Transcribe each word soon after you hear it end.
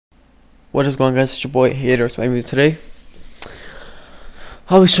What is going on, guys? It's your boy Hater. So maybe today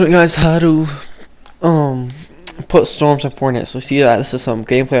I'll be showing you guys how to put storms in Fortnite. So see that this is some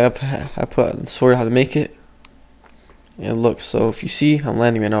gameplay I put on sort of how to make it. And look, so if you see, I'm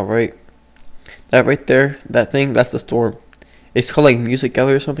landing right now, right? That right there, that thing, that's the storm. It's called like music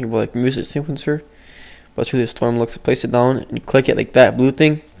gallery or something, but like music sequencer. But it's really a storm. Looks, place it down and you click it, like that blue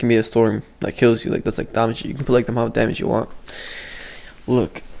thing can be a storm that kills you. Like that's like damage. You can put like the amount of damage you want.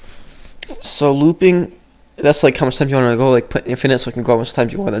 Look. So looping, that's like how much time you want to go. Like put infinite, so it can go how much time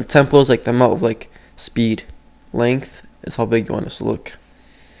you want. And tempo is like the amount of like speed. Length is how big you want it to look.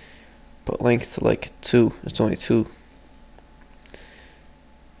 Put length to like 2. It's only 2.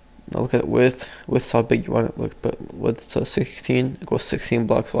 Now look at width. Width's how big you want it to look. But width to 16. It goes 16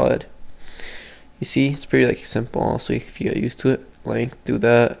 blocks wide. You see, it's pretty like simple honestly if you get used to it. Length, do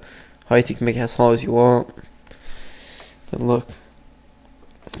that. Height, you can make it as small as you want. Then look.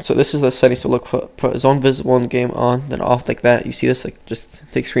 So this is the settings to look. Put zone visible in game on, then off like that. You see this? Like just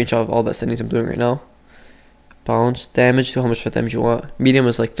take a screenshot of all that settings I'm doing right now. Bounce, damage to how much damage you want. Medium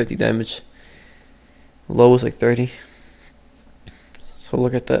is like 50 damage. Low is like 30. So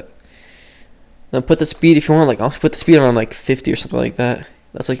look at that. Then put the speed if you want. Like I'll put the speed around like 50 or something like that.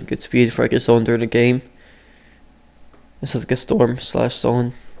 That's like a good speed for like a zone during the game. This is like a storm /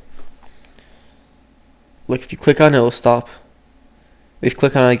 zone. Look, if you click on it, it'll stop. If you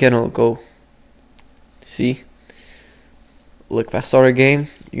click on it again, it'll go. See? Look, if I start a game,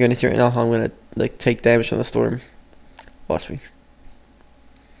 you're gonna see right now how I'm gonna like take damage from the storm. Watch me.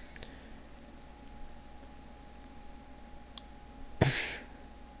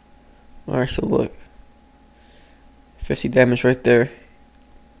 Alright, so look. 50 damage right there.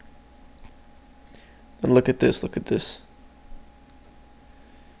 And look at this, look at this.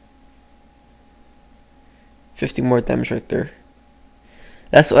 50 more damage right there.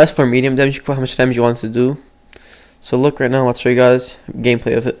 That's for medium damage. You can put how much damage you want to do. So look right now, let's show you guys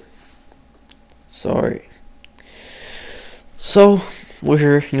gameplay of it. Sorry. So we're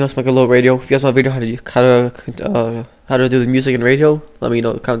here. You know, it's like a little radio. If you guys want a video how to do the music and radio, let me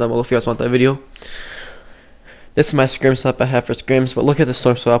know. Comment down below if you guys want that video. This is my scrim setup I have for scrims. But look at the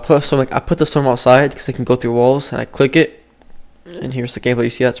storm. So I put the storm outside because it can go through walls, and I click it, and here's the gameplay. You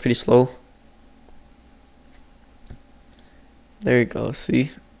see that's pretty slow. There you go, see?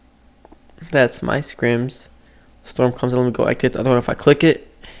 That's my scrims. Storm comes in, let me go activate. I don't know if I click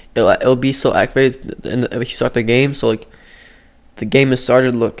it, it'll be still activated if you start the game. So like the game is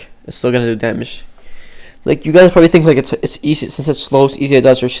started, look, it's still gonna do damage. Like you guys probably think like it's easy, since it's slow, it's easy to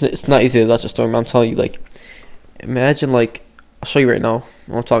dodge. It's not easy to dodge a storm. I'm telling you, like imagine like I'll show you right now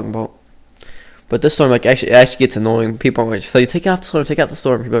what I'm talking about. But this storm like it actually gets annoying. People are like, so you take out the storm, take out the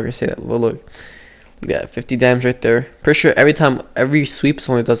storm. People are gonna say that. Well, look. Yeah, 50 damage right there. Pretty sure every sweep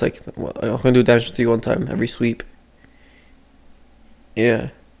only does like, well, I'm gonna do damage to you one time every sweep. Yeah.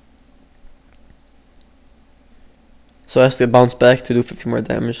 So I have to bounce back to do 50 more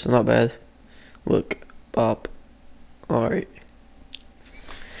damage. So not bad. Look, pop. Alright.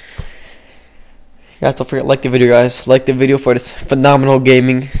 Guys, don't forget to like the video, guys. Like the video for this phenomenal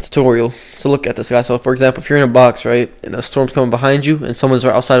gaming tutorial. So look at this, guys. So for example, if you're in a box, right, and a storm's coming behind you, and someone's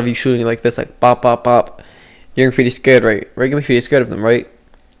right outside of you shooting like this, like pop, pop, pop, you're gonna be pretty scared, right? You're gonna be pretty scared of them, right?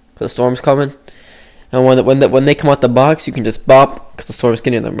 Because the storm's coming. And when they come out the box, you can just bop because the storm's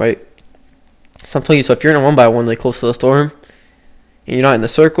getting them, right? So I'm telling you, so if you're in a 1x1 like close to the storm, and you're not in the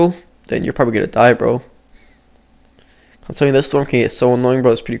circle, then you're probably gonna die, bro. I'm telling you, this storm can get so annoying,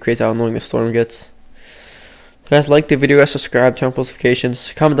 bro. It's pretty crazy how annoying the storm gets. Guys, like the video, guys, subscribe, turn on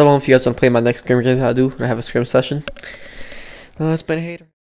notifications. Comment down below if you guys want to play my next scrim game I do when I have a scrim session. It's been a hater.